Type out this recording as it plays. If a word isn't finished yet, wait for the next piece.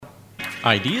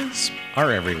Ideas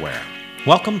are everywhere.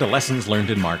 Welcome to Lessons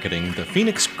Learned in Marketing, the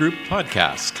Phoenix Group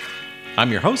podcast.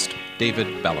 I'm your host, David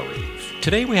Bellarive.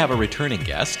 Today we have a returning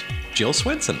guest, Jill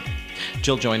Swenson.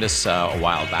 Jill joined us a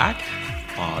while back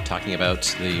talking about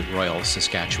the Royal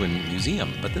Saskatchewan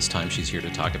Museum, but this time she's here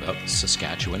to talk about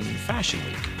Saskatchewan Fashion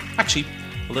Week. Actually,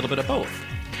 a little bit of both.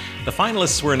 The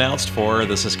finalists were announced for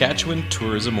the Saskatchewan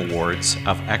Tourism Awards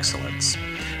of Excellence,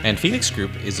 and Phoenix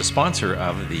Group is a sponsor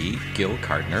of the Gil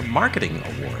Gardner Marketing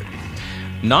Award.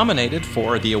 Nominated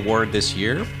for the award this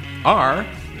year are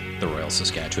the Royal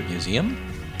Saskatchewan Museum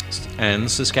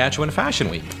and Saskatchewan Fashion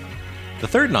Week. The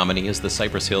third nominee is the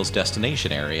Cypress Hills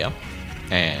Destination Area,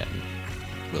 and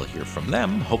we'll hear from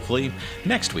them, hopefully,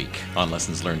 next week on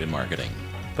Lessons Learned in Marketing.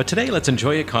 But today, let's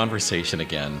enjoy a conversation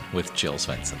again with Jill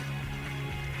Swenson.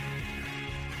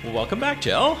 Well, welcome back,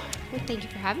 Jill. Well, thank you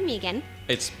for having me again.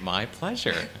 It's my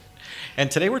pleasure.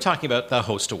 And today we're talking about the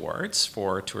Host Awards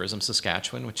for Tourism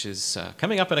Saskatchewan, which is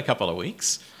coming up in a couple of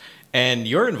weeks. And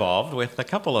you're involved with a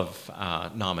couple of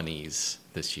nominees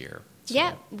this year. So.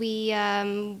 Yeah, we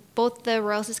both the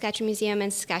Royal Saskatchewan Museum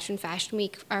and Saskatchewan Fashion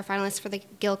Week are finalists for the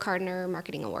Gil Gardner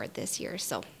Marketing Award this year.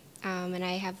 So, and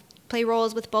I have play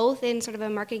roles with both in sort of a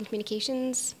marketing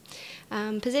communications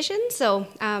position. So,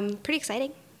 pretty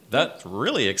exciting. That's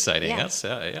really exciting. Yeah. That's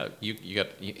You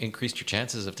increased your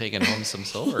chances of taking home some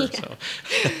silver. Yeah.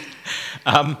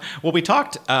 So, well, we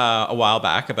talked a while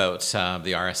back about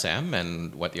the RSM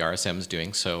and what the RSM is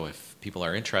doing. So, if people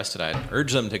are interested, I'd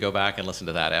urge them to go back and listen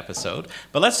to that episode.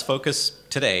 But let's focus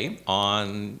today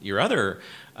on your other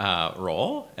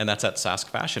role, and that's at Sask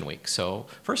Fashion Week. So,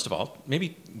 first of all,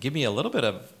 maybe give me a little bit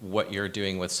of what you're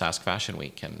doing with Sask Fashion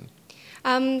Week.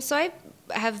 So I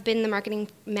have been the marketing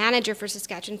manager for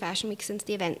Saskatchewan Fashion Week since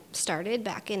the event started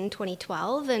back in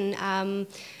 2012, and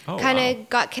kind of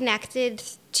got connected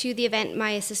to the event.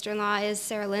 My sister-in-law is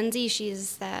Sarah Lindsay.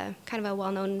 She's kind of a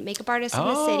well-known makeup artist in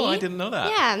the city. Oh, I didn't know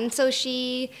that. Yeah, and so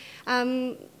she,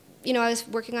 I was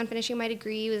working on finishing my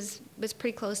degree, was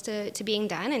pretty close to being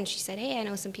done, and she said, hey, I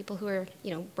know some people who are,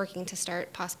 working to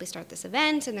possibly start this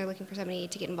event, and they're looking for somebody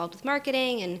to get involved with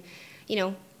marketing,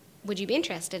 and, would you be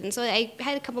interested? And so I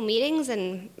had a couple meetings,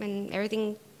 and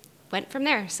everything went from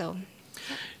there. So,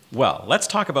 well, let's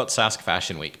talk about Sask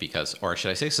Fashion Week or should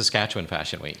I say Saskatchewan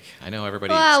Fashion Week? I know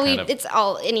everybody's it's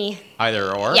all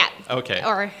either or. Yeah. Okay.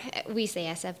 Or we say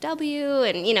SFW,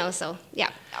 and so yeah,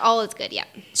 all is good. Yeah.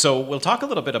 So we'll talk a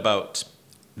little bit about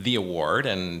the award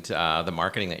and the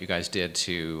marketing that you guys did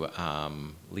to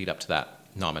lead up to that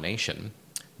nomination.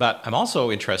 But I'm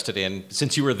also interested in,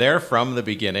 since you were there from the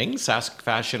beginning, Sask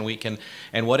Fashion Week,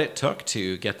 and what it took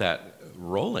to get that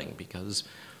rolling, because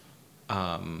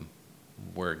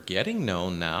we're getting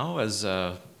known now as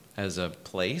a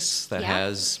place that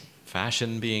has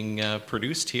fashion being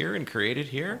produced here and created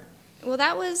here. Well,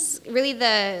 that was really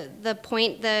the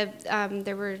point.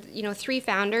 There were three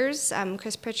founders: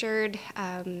 Chris Pritchard,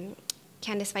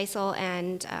 Candice Weissel,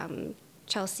 and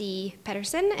Chelsea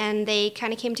Pedersen, and they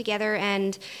kind of came together,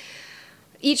 and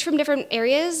each from different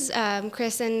areas.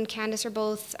 Chris and Candice are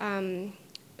both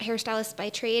hairstylists by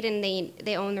trade, and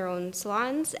they own their own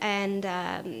salons, and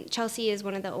Chelsea is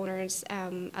one of the owners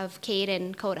of Cade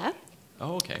and Coda.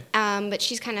 Oh, okay. But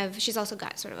she's also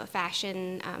got sort of a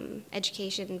fashion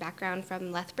education background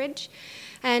from Lethbridge,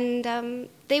 and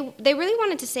they really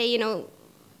wanted to say,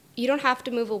 you don't have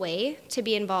to move away to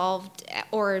be involved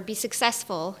or be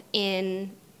successful in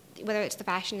whether it's the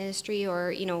fashion industry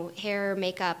or, hair,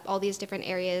 makeup, all these different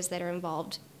areas that are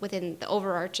involved within the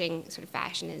overarching sort of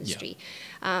fashion industry.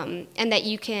 Yeah. And that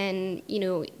you can,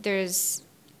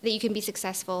 that you can be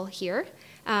successful here,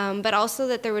 but also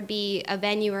that there would be a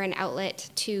venue or an outlet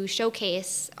to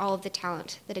showcase all of the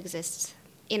talent that exists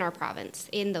in our province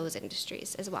in those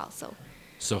industries as well.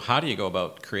 So how do you go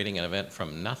about creating an event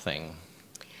from nothing?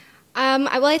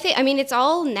 It's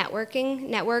all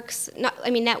networking,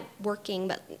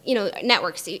 but,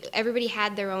 networks. Everybody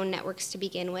had their own networks to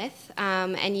begin with.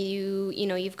 And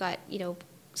you've got,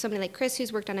 somebody like Chris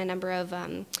who's worked on a number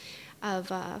of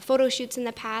photo shoots in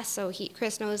the past. So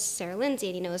Chris knows Sarah Lindsay,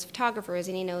 and he knows photographers,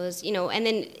 and he knows, and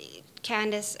then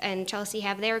Candice and Chelsea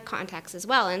have their contacts as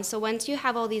well. And so once you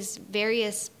have all these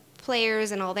various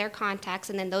players and all their contacts,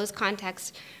 and then those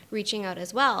contacts reaching out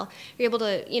as well, you're able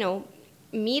to,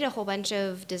 meet a whole bunch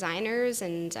of designers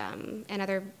and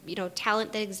other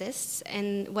talent that exists,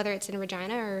 and whether it's in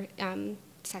Regina or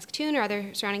Saskatoon or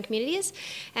other surrounding communities,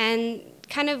 and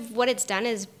kind of what it's done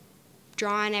is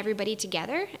drawn everybody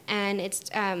together, and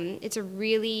it's a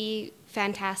really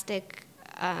fantastic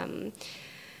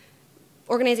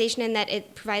organization in that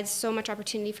it provides so much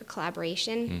opportunity for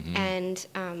collaboration and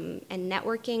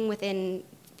networking within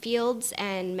fields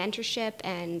and mentorship,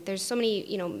 and there's so many,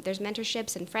 there's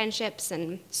mentorships and friendships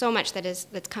and so much that's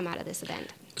come out of this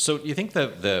event. So you think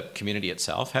the community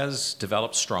itself has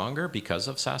developed stronger because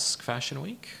of Sask Fashion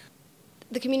Week?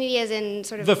 The community as in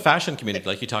sort of... The fashion community,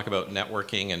 like you talk about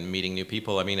networking and meeting new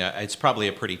people. I mean, it's probably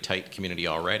a pretty tight community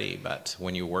already, but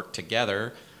when you work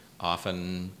together,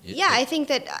 often... I think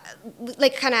that,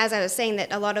 like kind of as I was saying,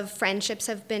 that a lot of friendships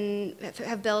have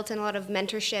built and a lot of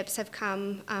mentorships have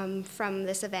come from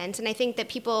this event. And I think that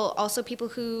people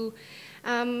who...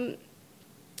 I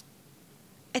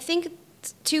think,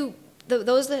 too...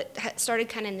 Those that started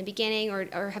kind of in the beginning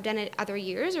or have done it other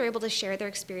years are able to share their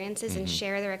experiences and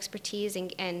share their expertise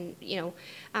and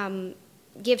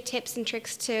give tips and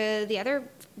tricks to the other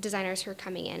designers who are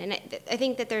coming in. And I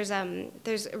think that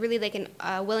there's really like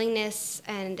a willingness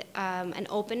and an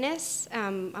openness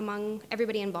among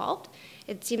everybody involved.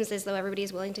 It seems as though everybody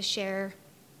is willing to share.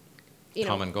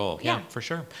 Common goal, yeah, for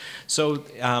sure. So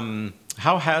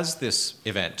how has this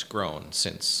event grown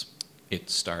since it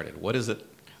started? What is it?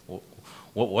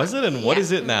 What was it and what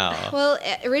is it now? Well,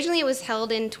 originally it was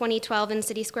held in 2012 in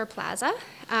City Square Plaza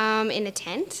in a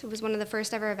tent. It was one of the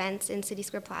first ever events in City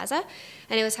Square Plaza.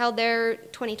 And it was held there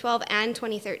 2012 and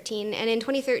 2013. And in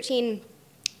 2013,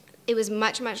 it was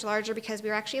much, much larger because we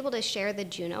were actually able to share the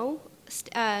Juno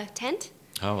tent.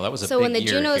 Oh, that was a so big when the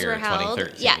year Junos here were in held,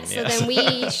 2013. so then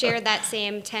we shared that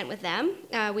same tent with them.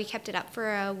 We kept it up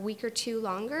for a week or two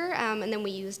longer, and then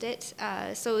we used it.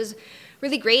 So it was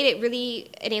really great. It really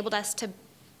enabled us to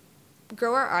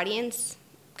grow our audience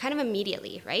kind of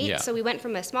immediately, right? Yeah. So we went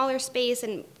from a smaller space,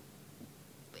 and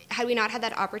had we not had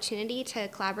that opportunity to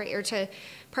collaborate or to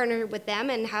partner with them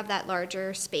and have that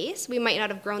larger space, we might not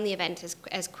have grown the event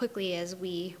as quickly as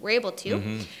we were able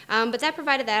to. But that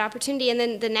provided that opportunity. And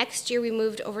then the next year we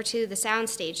moved over to the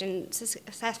Soundstage, and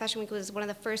Sask Fashion Week was one of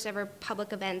the first ever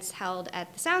public events held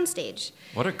at the Soundstage.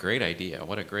 What a great idea.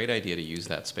 What a great idea to use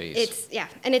that space.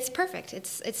 And it's perfect.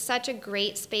 It's such a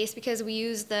great space because we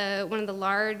use one of the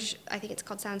large, I think it's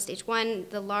called Soundstage 1.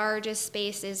 The largest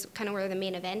space is kind of where the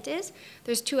main event is.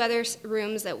 There's two other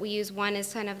rooms that we use. One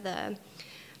is kind of the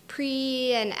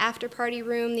pre and after party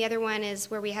room. The other one is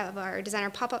where we have our designer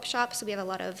pop-up shop. So we have a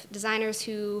lot of designers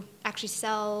who actually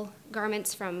sell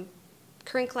garments from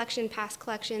current collection, past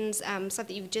collections, stuff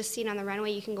that you've just seen on the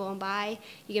runway. You can go and buy.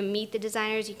 You can meet the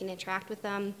designers. You can interact with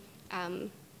them.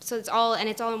 So it's all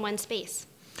in one space.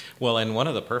 Well, and one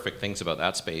of the perfect things about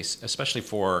that space, especially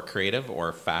for creative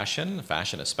or fashion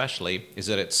especially, is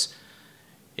that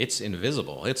it's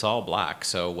invisible. It's all black.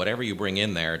 So whatever you bring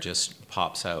in there just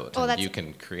pops out. And you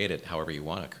can create it however you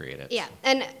want to create it. Yeah.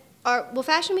 And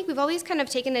Fashion Week, we've always kind of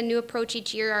taken a new approach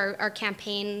each year. Our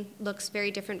campaign looks very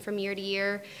different from year to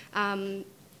year.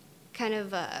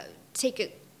 Take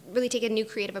a new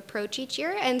creative approach each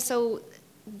year. And so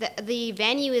the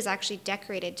venue is actually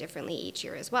decorated differently each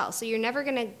year as well. So you're never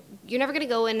gonna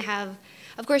go and have.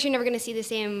 Of course, you're never going to see the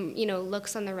same,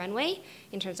 looks on the runway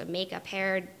in terms of makeup,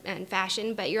 hair, and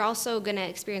fashion, but you're also going to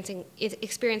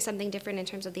experience something different in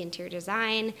terms of the interior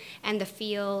design and the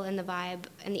feel and the vibe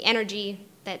and the energy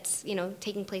that's,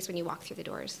 taking place when you walk through the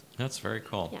doors. That's very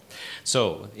cool. Yeah.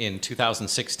 So in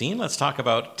 2016, let's talk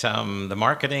about the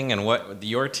marketing and what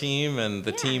your team and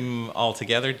the team all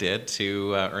together did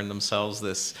to earn themselves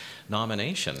this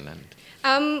nomination.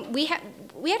 And we had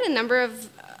a number of.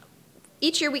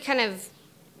 Each year we kind of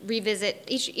revisit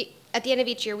at the end of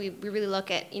each year we really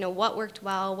look at what worked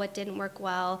well, what didn't work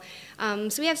well.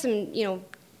 So we have some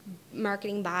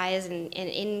marketing buys and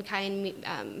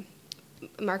in-kind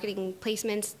marketing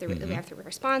placements that we have through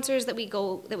our sponsors that we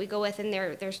go with, and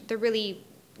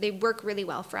they work really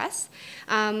well for us.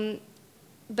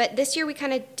 But this year we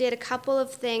kind of did a couple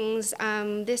of things.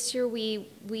 This year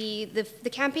the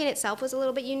campaign itself was a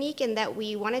little bit unique in that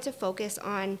we wanted to focus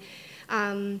on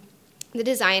the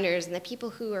designers and the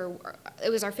people it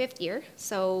was our 5th year,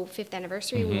 so 5th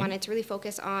anniversary. We wanted to really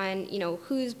focus on,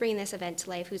 who's bringing this event to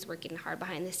life, who's working hard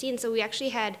behind the scenes. So we actually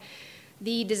had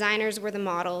the designers were the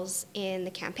models in the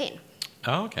campaign.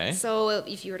 Oh, okay. So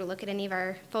if you were to look at any of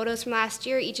our photos from last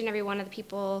year, each and every one of the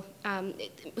people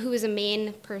who was a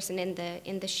main person in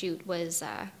the shoot was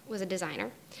a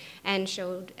designer and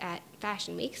showed at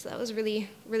Fashion Week. So that was really,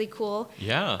 really cool.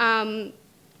 Yeah.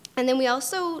 And then we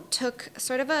also took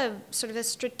sort of a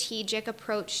strategic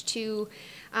approach to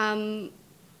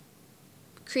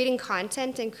creating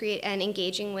content and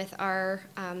engaging with our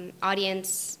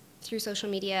audience through social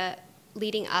media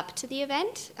leading up to the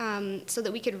event, so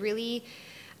that we could really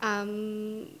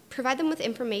provide them with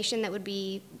information that would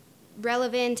be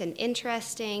relevant and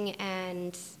interesting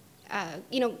and I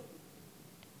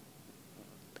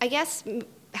guess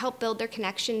help build their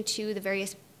connection to the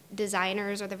various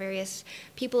designers or the various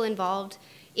people involved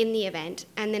in the event,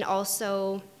 and then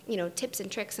also, you know, tips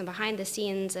and tricks and behind the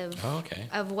scenes of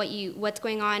of what's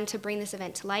going on to bring this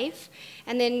event to life,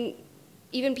 and then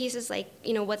even pieces like,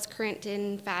 you know, what's current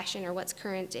in fashion or what's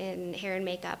current in hair and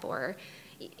makeup, or,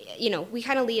 you know, we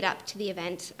kind of lead up to the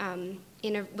event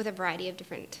with a variety of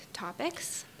different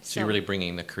topics. So you're really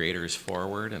bringing the creators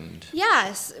forward, and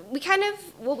yes, we kind of,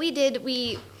 what we did,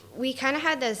 we kind of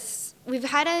had this. We've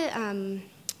had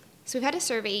a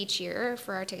survey each year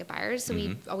for our ticket buyers. So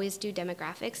we always do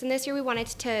demographics, and this year we wanted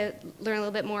to learn a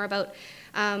little bit more about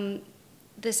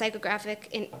the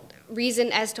psychographic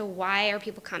reason as to why are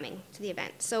people coming to the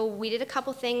event. So we did a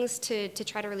couple things to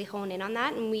try to really hone in on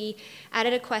that, and we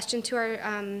added a question to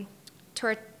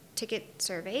our ticket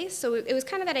survey. So it was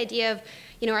kind of that idea of,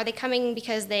 you know, are they coming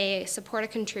because they support a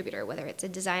contributor, whether it's a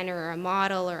designer or a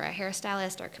model or a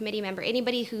hairstylist or a committee member,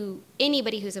 anybody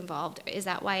who's involved? Is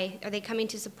that why? Are they coming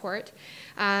to support?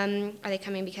 Are they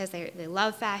coming because they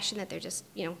love fashion, that they're just,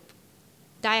 you know,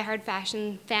 diehard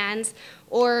fashion fans?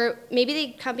 Or maybe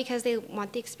they come because they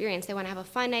want the experience. They want to have a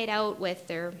fun night out with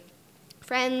their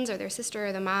friends or their sister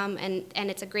or their mom, and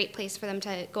it's a great place for them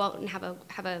to go out and have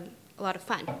a lot of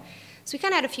fun. So we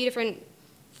kind of had a few different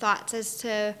thoughts as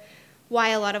to why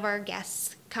a lot of our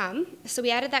guests come. So we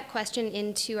added that question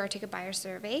into our ticket buyer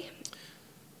survey.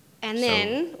 And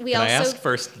then we also... Can I ask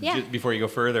first, before you go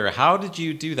further, how did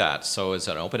you do that? So is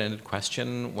it an open-ended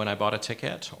question when I bought a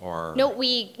ticket, or...? No,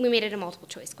 we made it a multiple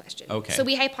choice question. Okay. So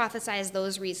we hypothesized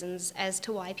those reasons as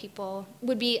to why people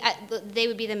would be... they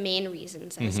would be the main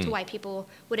reasons as to why people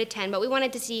would attend. But we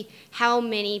wanted to see how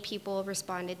many people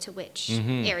responded to which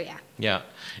area. Yeah.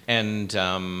 And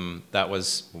that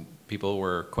was... People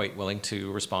were quite willing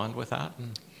to respond with that?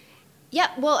 Yeah.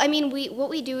 Well, I mean,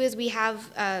 what we do is we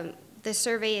have... the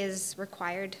survey is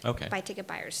required by ticket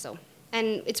buyers,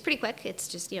 and it's pretty quick. It's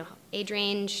just, you know, age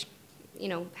range, you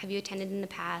know, have you attended in the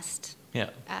past?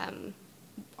 Yeah.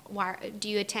 Why do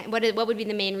you attend? What would be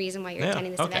the main reason why you're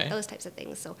attending this event? Those types of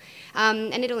things. So,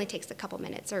 and it only takes a couple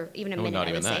minutes or even a minute. Not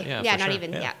I would even say. that. Yeah, not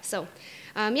even. Yeah. So,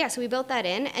 so we built that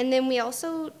in, and then we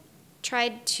also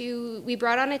we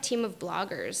brought on a team of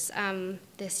bloggers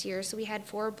this year. So we had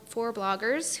four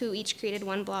bloggers who each created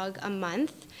one blog a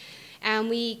month.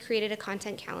 And we created a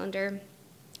content calendar,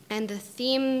 and the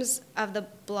themes of the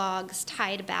blogs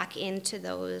tied back into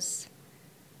those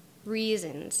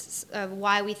reasons of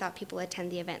why we thought people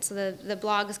attend the event. So the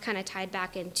blogs kind of tied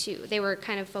back into, they were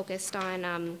kind of focused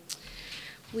on,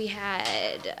 we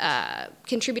had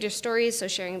contributor stories, so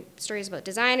sharing stories about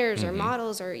designers or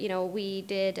models, or, you know, we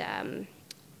did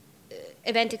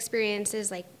event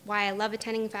experiences like why I love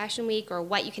attending Fashion Week, or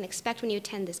what you can expect when you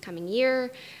attend this coming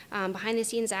year, behind the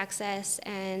scenes access,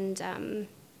 and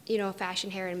you know,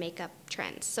 fashion, hair, and makeup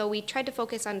trends. So we tried to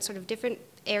focus on sort of different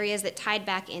areas that tied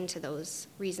back into those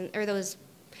reasons, or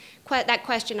that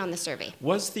question on the survey.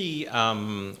 Was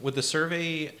would the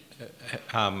survey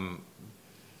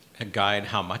guide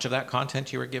how much of that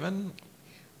content you were given?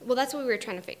 Well, that's what we were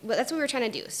trying to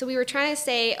do. So we were trying to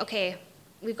say, okay,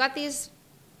 we've got these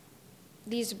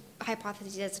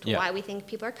hypotheses as to why we think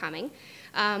people are coming.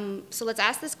 So let's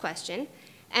ask this question,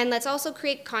 and let's also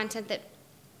create content that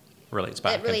relates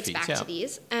back to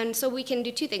these. And so we can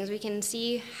do two things. We can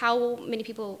see how many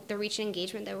people, the reach and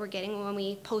engagement that we're getting when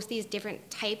we post these different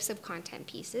types of content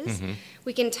pieces.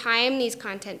 We can time these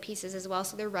content pieces as well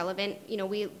so they're relevant. You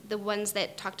know, the ones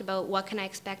that talked about what can I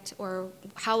expect, or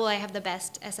how will I have the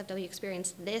best SFW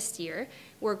experience this year,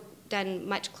 were done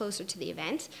much closer to the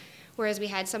event. Whereas we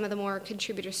had some of the more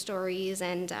contributor stories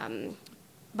and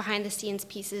behind-the-scenes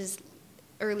pieces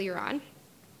earlier on.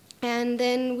 And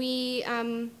then we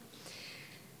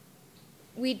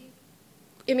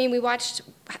watched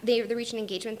the reach and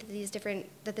engagement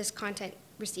that this content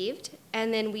received.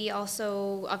 And then we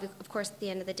also, of course, at the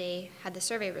end of the day, had the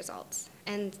survey results.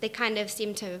 And they kind of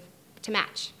seemed to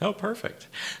match. Oh, perfect.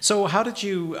 So how did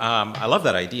you, I love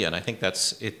that idea, and I think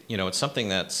that's, it's something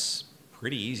that's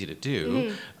pretty easy to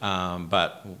do,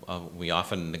 but we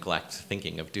often neglect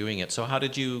thinking of doing it. So how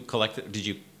did you collect it? Did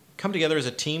you come together as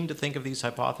a team to think of these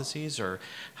hypotheses, or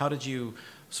how did you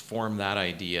form that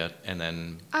idea? And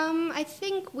then I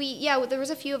think there was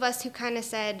a few of us who kind of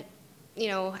said, you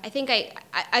know,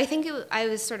 I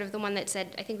was sort of the one that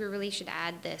said, I think we really should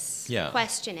add this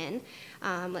question in.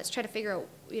 Let's try to figure out,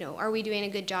 you know, are we doing a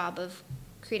good job of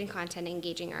creating content,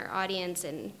 engaging our audience,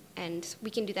 and we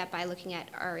can do that by looking at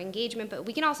our engagement, but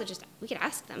we can also we can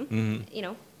ask them, you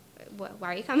know,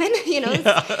 why are you coming? You know,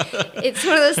 it's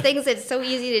one of those things that's so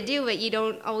easy to do, but you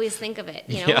don't always think of it,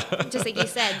 you know, just like you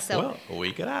said. So well,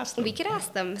 we could ask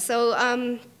them.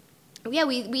 So yeah,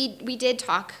 we did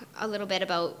talk a little bit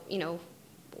about,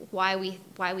 why we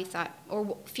thought,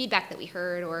 or feedback that we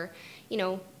heard, or,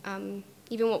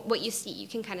 even what you see, you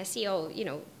can kind of see,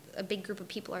 a big group of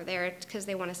people are there because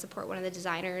they want to support one of the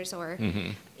designers, or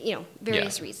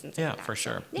various reasons. Yeah, like that. for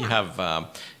sure. So, yeah.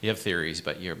 You have theories,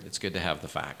 but it's good to have the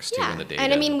facts too, Yeah, and the data.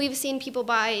 and I mean, we've seen people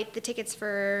buy the tickets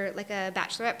for like a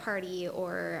bachelorette party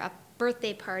or a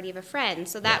birthday party of a friend,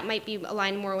 so that might be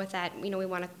aligned more with that. We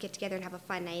want to get together and have a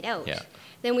fun night out. Yeah.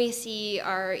 Then we see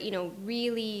our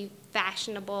really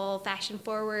fashionable,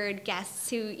 fashion-forward guests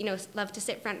who love to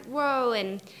sit front row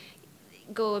and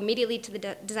go immediately to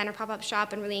the designer pop-up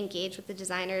shop and really engage with the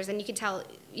designers, and you can tell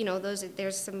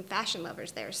there's some fashion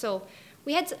lovers there. So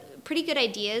we had pretty good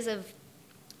ideas of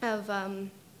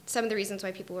some of the reasons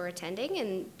why people were attending,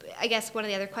 and I guess one of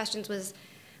the other questions was,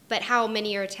 but how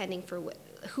many are attending for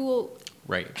who?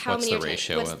 Right. How What's many the are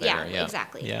ratio there? Yeah,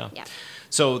 exactly. Yeah. Yeah.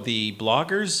 So the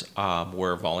bloggers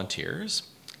were volunteers.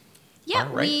 Yeah,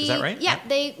 right? Is that right? Yeah,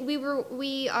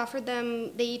 we offered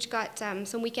them. They each got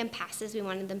some weekend passes. We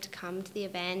wanted them to come to the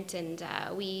event, and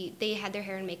they had their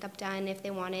hair and makeup done if they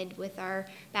wanted with our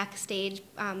backstage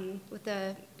with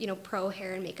the pro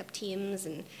hair and makeup teams,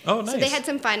 and oh, nice. So they had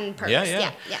some fun perks.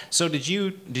 Yeah. Yeah. So did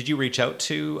you reach out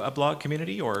to a blog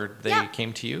community, or they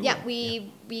came to you? Yeah,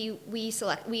 we reached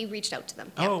out to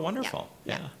them. Oh, wonderful.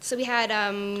 Yeah. So we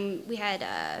had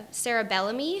Sarah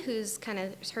Bellamy, who's kind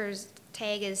of her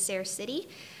tag is Sarah City.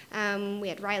 We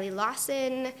had Riley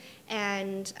Lawson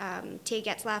and Tia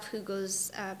Getzlaff, who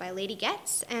goes by Lady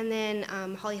Getz, and then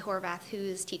Holly Horvath,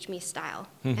 who's Teach Me Style.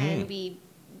 Mm-hmm. And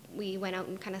we went out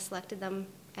and kind of selected them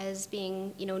as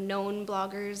being known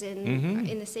bloggers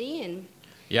in the city, and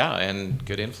and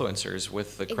good influencers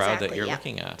with the crowd that you're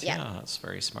looking at. Yeah, that's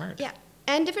very smart. Yeah,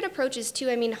 and different approaches too.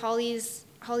 I mean, Holly's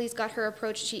got her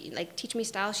approach. She Teach Me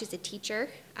Style. She's a teacher,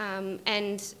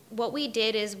 and what we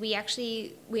did is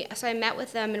so I met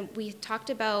with them and we talked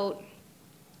about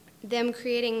them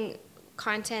creating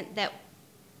content that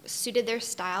suited their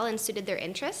style and suited their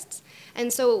interests.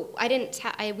 And so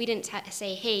we didn't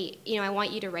say, hey, I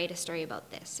want you to write a story about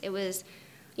this. It was,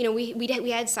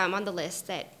 we had some on the list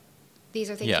that these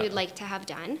are things we'd like to have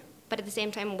done, but at the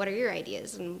same time, what are your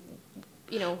ideas? And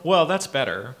well, that's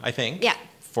better, I think. Yeah.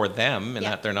 For them, and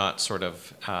that they're not sort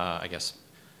of, I guess,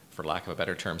 for lack of a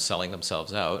better term, selling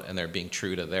themselves out, and they're being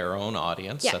true to their own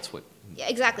audience. Yeah. That's what. Yeah,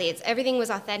 exactly. Everything was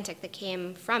authentic that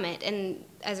came from it, and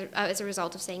as a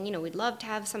result of saying, we'd love to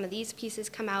have some of these pieces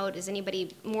come out. Is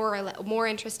anybody more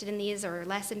interested in these or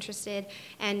less interested?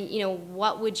 And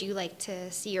what would you like to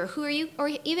see, or who are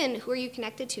you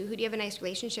connected to? Who do you have a nice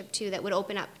relationship to that would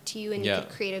open up to you, and you could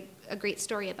create a great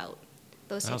story about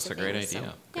those types of things. That's a great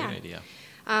idea. Great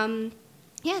idea.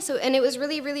 Yeah, so, and it was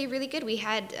really, really, really good. We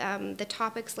had the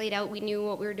topics laid out. We knew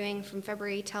what we were doing from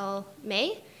February till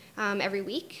May every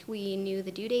week. We knew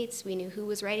the due dates. We knew who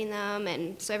was writing them.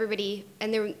 And so everybody,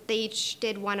 and they each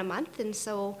did one a month. And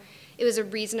so it was a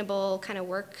reasonable kind of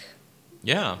work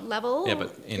level. Yeah,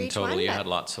 but in total you had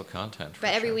lots of content.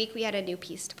 But every week we had a new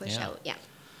piece to push out. Yeah.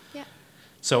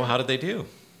 So how did they do?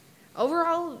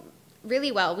 Overall,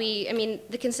 really well.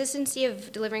 The consistency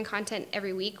of delivering content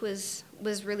every week was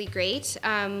really great.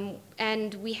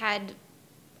 And we had,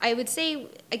 I would say,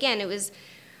 again, it was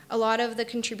a lot of the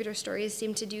contributor stories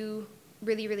seemed to do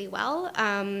really, really well.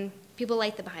 People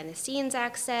liked the behind the scenes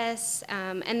access.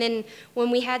 And then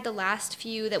when we had the last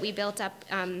few that we built up,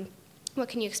 what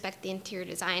can you expect the interior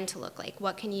design to look like?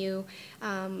 What can you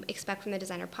expect from the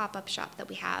designer pop-up shop that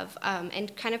we have?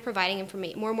 And kind of providing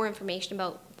more and more information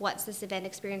about what's this event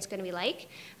experience going to be like.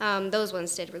 Those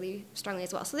ones did really strongly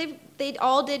as well. So they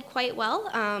all did quite well,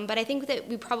 but I think that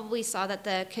we probably saw that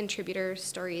the contributor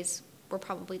stories were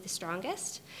probably the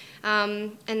strongest.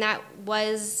 And that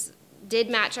did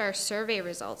match our survey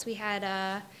results. We had,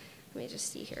 let me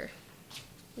just see here.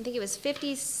 I think it was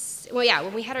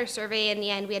when we had our survey in the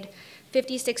end, we had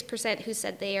 56% who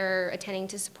said they are attending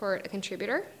to support a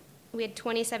contributor. We had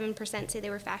 27% say they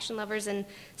were fashion lovers, and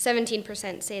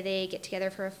 17% say they get together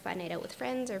for a fun night out with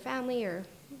friends or family or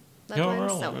loved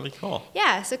ones. So, really cool.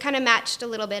 Yeah, so it kind of matched a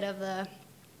little bit of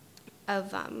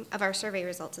our survey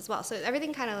results as well. So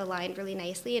everything kind of aligned really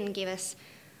nicely and gave us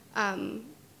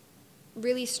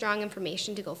really strong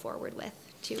information to go forward with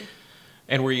too.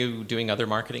 And were you doing other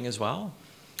marketing as well?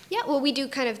 Yeah, well, we do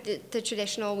kind of the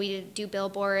traditional. We do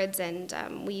billboards, and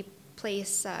we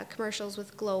place commercials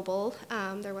with Global.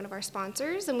 They're one of our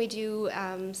sponsors, and we do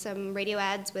some radio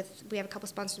ads we have a couple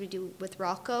sponsors we do with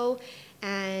Ralco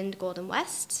and Golden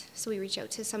West. So we reach out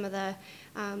to some of the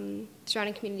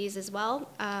surrounding communities as well.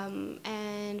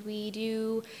 And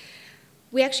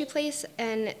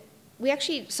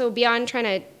so beyond trying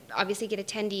to obviously get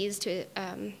attendees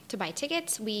to buy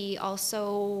tickets. We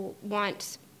also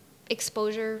want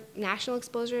exposure, national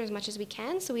exposure, as much as we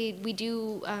can. So we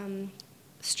do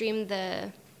stream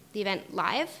the event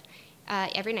live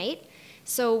every night.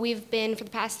 So we've been, for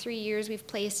the past 3 years, we've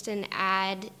placed an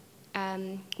ad.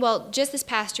 Just this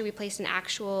past year, we placed an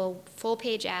actual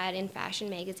full-page ad in Fashion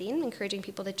Magazine, encouraging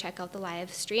people to check out the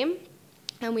live stream.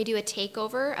 And we do a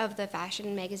takeover of the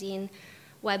Fashion Magazine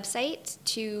website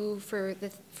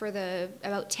for the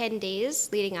about 10 days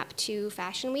leading up to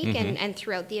Fashion Week, and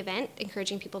throughout the event,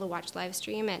 encouraging people to watch the live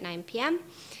stream at 9 p.m.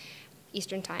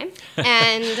 Eastern time.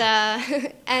 And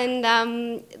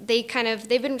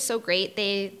they've been so great.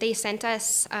 They sent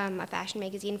us a fashion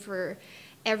magazine for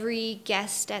every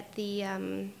guest at the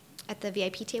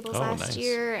VIP tables last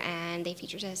year, and they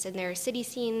featured us in their city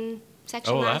scene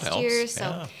section last year.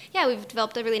 So we've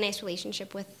developed a really nice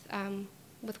relationship with a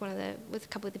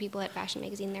couple of the people at Fashion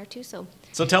Magazine there too. So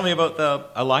tell me about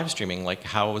the live streaming. Like,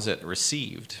 how was it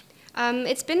received?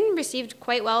 It's been received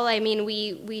quite well. I mean,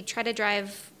 we try to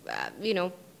drive,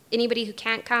 anybody who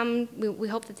can't come, we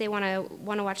hope that they want to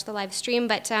watch the live stream.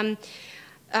 But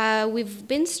we've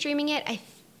been streaming it, I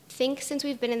think, since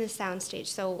we've been in the soundstage.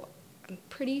 So I'm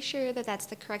pretty sure that that's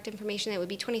the correct information. That would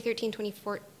be 2013,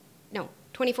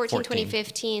 2014,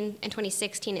 2015, and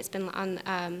 2016. It's been on.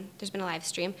 There's been a live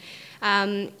stream,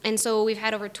 and so we've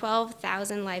had over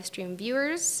 12,000 live stream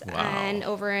viewers and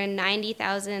over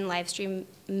 90,000 live stream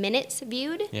minutes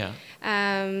viewed. Yeah.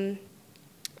 And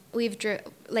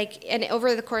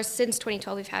over the course since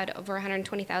 2012, we've had over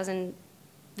 120,000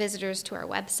 visitors to our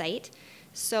website.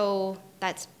 So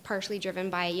that's partially driven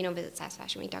by visit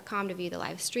saskfashionweek.com to view the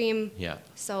live stream. Yeah.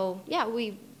 So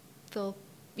we feel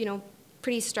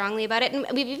pretty strongly about it. And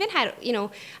we've even had,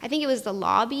 I think it was the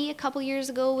lobby a couple years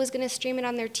ago was going to stream it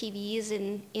on their TVs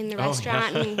in the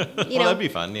restaurant. Yeah. And, well, that'd be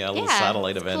fun. Yeah, a little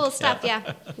satellite event. Cool stuff,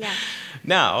 yeah.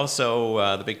 Now,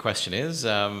 the big question is,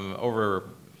 over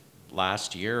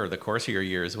last year or the course of your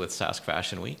years with Sask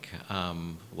Fashion Week,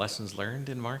 lessons learned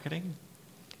in marketing?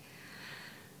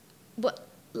 Well,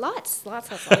 lots.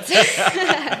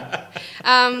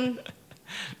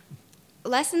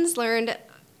 Lessons learned.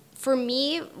 For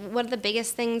me, one of the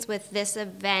biggest things with this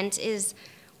event is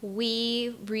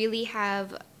we really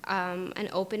have an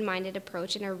open-minded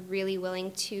approach and are really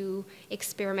willing to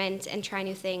experiment and try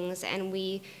new things. And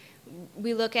we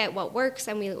look at what works,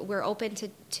 and we're open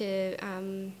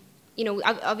to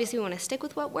obviously we want to stick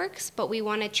with what works, but we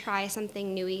want to try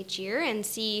something new each year and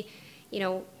see,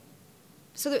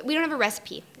 so that we don't have a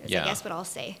recipe, I guess what I'll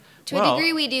say. To a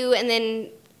degree we do, and then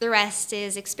the rest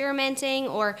is experimenting,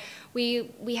 or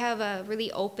we have a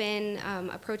really open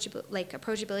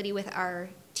approachability with our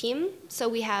team. So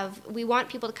we want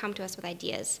people to come to us with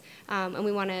ideas, and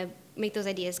we want to make those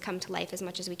ideas come to life as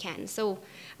much as we can. So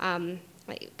a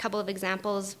couple of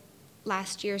examples.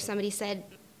 Last year, somebody said,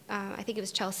 I think it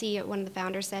was Chelsea, one of the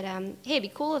founders said, "Hey, it'd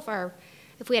be cool if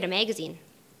we had a magazine."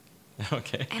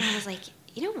 Okay. And I was like,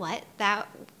 you know what?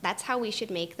 That's how we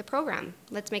should make the program.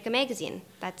 Let's make a magazine.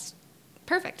 That's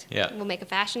perfect. Yeah. We'll make a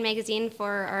fashion magazine for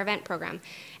our event program.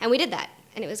 And we did that,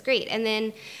 and it was great. And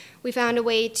then we found a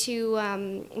way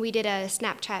to, we did a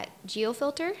Snapchat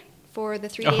geofilter for the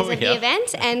 3 days of the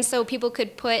event. And so people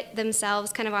could put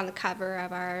themselves kind of on the cover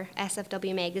of our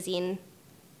SFW magazine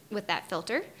with that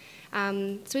filter.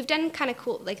 So we've done kind of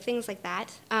cool, things like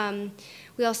that.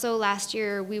 We also, last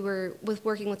year, we were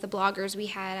working with the bloggers. We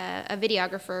had a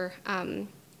videographer and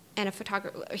a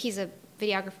photographer. He's a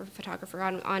photographer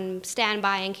on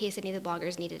standby in case any of the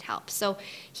bloggers needed help. So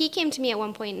he came to me at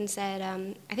one point and said,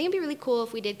 I think it'd be really cool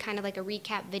if we did kind of like a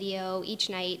recap video each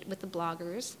night with the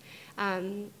bloggers.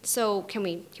 So can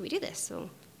we do this? So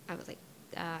I was like,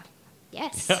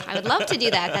 yes, I would love to do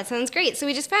that. That sounds great. So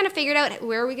we just kind of figured out,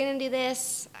 where are we going to do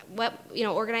this?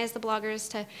 Organize the bloggers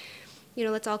to,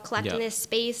 let's all collect in this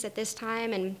space at this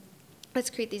time, and let's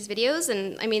create these videos.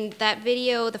 And I mean, that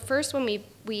video, the first one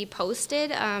we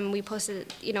posted,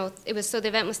 it was, so the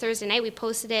event was Thursday night. We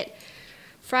posted it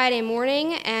Friday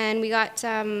morning, and we got,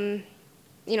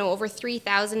 over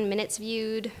 3,000 minutes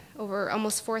viewed, over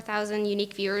almost 4,000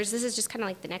 unique viewers. This is just kind of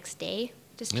like the next day,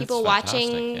 just people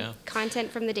watching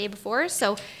content from the day before.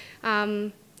 So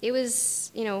it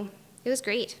was, it was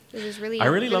great. It was really, I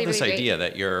really love this really idea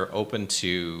that you're open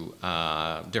to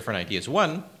different ideas.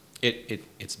 One,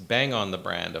 it's bang on the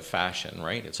brand of fashion,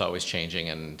 right? It's always changing,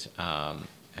 and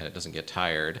it doesn't get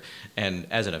tired. And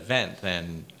as an event,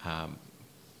 then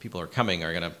people are going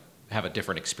to have a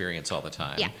different experience all the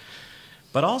time. Yeah.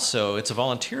 But also, it's a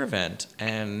volunteer event,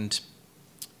 and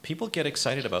people get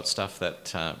excited about stuff that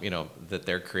that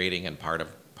they're creating and part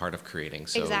of creating.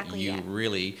 So exactly, you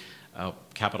really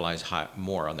capitalize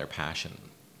more on their passion.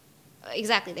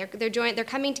 Exactly. They're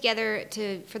coming together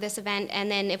for this event, and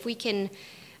then if we can,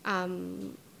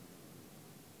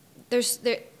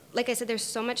 like I said, there is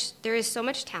so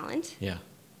much talent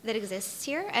that exists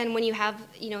here, and when you have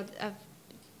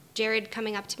Jared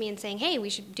coming up to me and saying, "Hey, we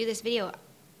should do this video,"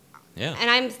 and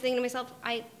I'm thinking to myself,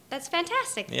 that's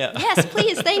fantastic. Yeah. Yes,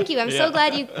 please, thank you. I'm so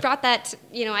glad you brought that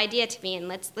idea to me, and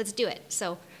let's do it.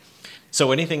 So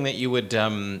anything that you would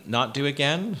not do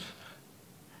again?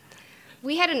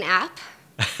 We had an app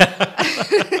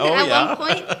at one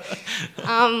point.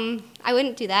 I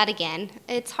wouldn't do that again.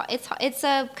 It's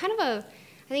a kind of a,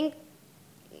 I think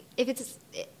if it's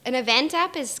an event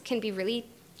app can be really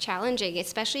challenging,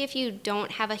 especially if you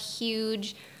don't have a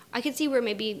huge. I could see where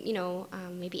maybe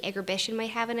maybe Agribition might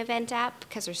have an event app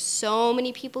because there's so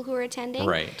many people who are attending.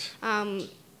 Right.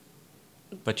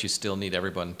 But you still need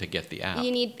everyone to get the app.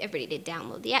 You need everybody to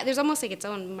download the app. There's almost like its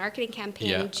own marketing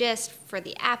campaign just for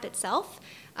the app itself.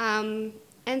 And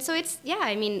so we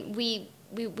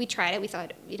tried it. We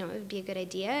thought, it would be a good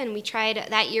idea. And we tried,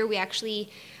 that year we actually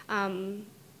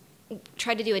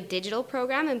tried to do a digital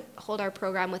program and hold our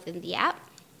program within the app.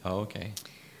 Oh, okay.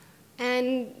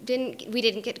 And we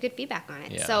didn't get good feedback on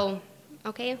it. Yeah. So,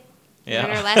 okay. Yeah.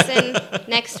 Learned our lesson.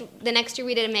 The next year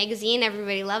we did a magazine.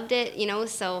 Everybody loved it,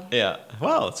 so. Yeah.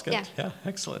 Well, that's good. Yeah.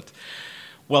 Excellent.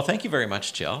 Well, thank you very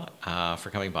much, Jill, for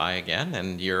coming by again.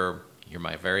 And you're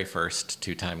my very first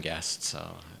 2-time guest.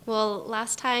 So. Well,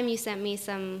 last time you sent me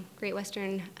some Great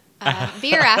Western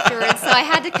beer afterwards, so I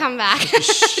had to come back.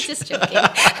 Just joking.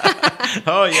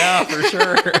 Oh yeah, for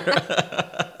sure.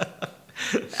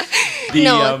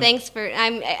 Thanks for.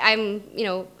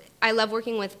 I love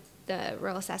working with the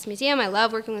Royal Sask Museum. I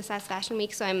love working with Sask Fashion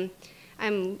Week, so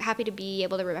I'm happy to be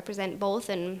able to represent both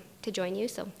and to join you.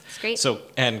 So it's great. So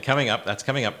and coming up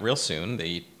real soon.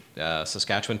 The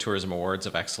Saskatchewan Tourism Awards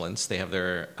of Excellence. They have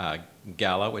their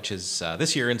gala, which is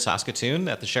this year in Saskatoon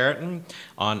at the Sheraton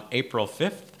on April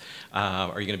 5th.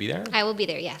 Are you going to be there? I will be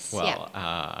there, yes. Well,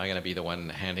 I'm going to be the one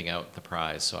handing out the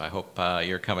prize, so I hope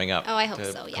you're coming up I hope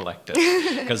to so, yeah. collect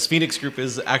it. Because Phoenix Group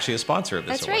is actually a sponsor of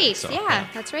this That's award. right, So,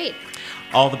 that's right.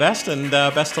 All the best and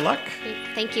best of luck.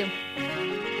 Thank you.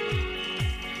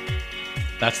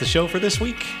 That's the show for this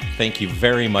week. Thank you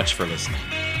very much for listening.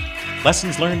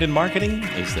 Lessons Learned in Marketing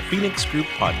is the Phoenix Group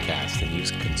podcast, and you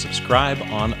can subscribe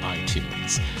on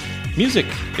iTunes. Music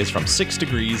is from 6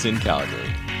 Degrees in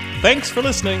Calgary. Thanks for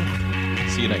listening.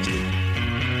 See you next week.